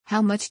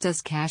How much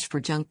does Cash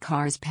for Junk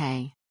Cars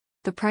pay?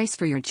 The price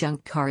for your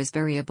junk car is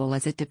variable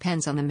as it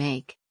depends on the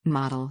make,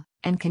 model,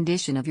 and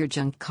condition of your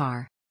junk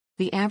car.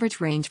 The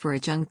average range for a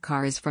junk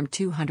car is from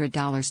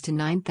 $200 to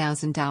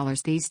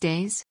 $9,000 these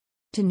days.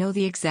 To know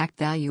the exact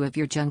value of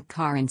your junk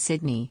car in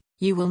Sydney,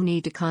 you will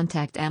need to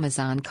contact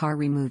Amazon Car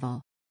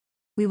Removal.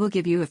 We will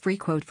give you a free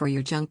quote for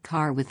your junk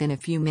car within a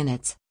few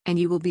minutes, and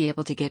you will be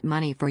able to get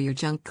money for your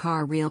junk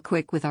car real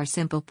quick with our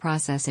simple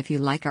process if you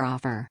like our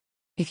offer.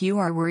 If you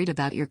are worried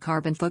about your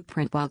carbon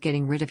footprint while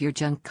getting rid of your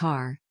junk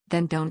car,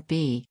 then don't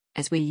be,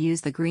 as we use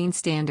the green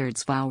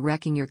standards while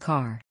wrecking your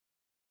car.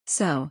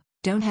 So,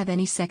 don't have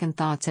any second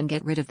thoughts and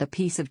get rid of the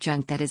piece of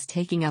junk that is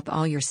taking up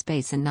all your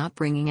space and not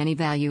bringing any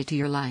value to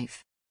your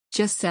life.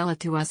 Just sell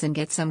it to us and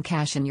get some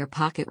cash in your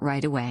pocket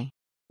right away.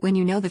 When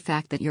you know the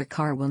fact that your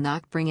car will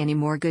not bring any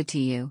more good to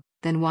you,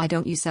 then why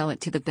don't you sell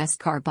it to the best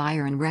car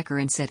buyer and wrecker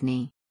in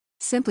Sydney?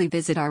 Simply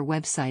visit our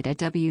website at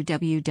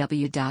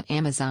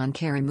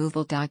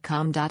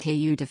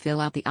www.amazoncarremoval.com.au to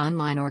fill out the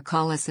online or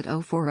call us at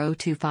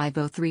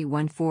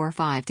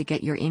 0402503145 to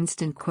get your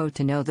instant quote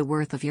to know the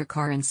worth of your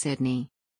car in Sydney.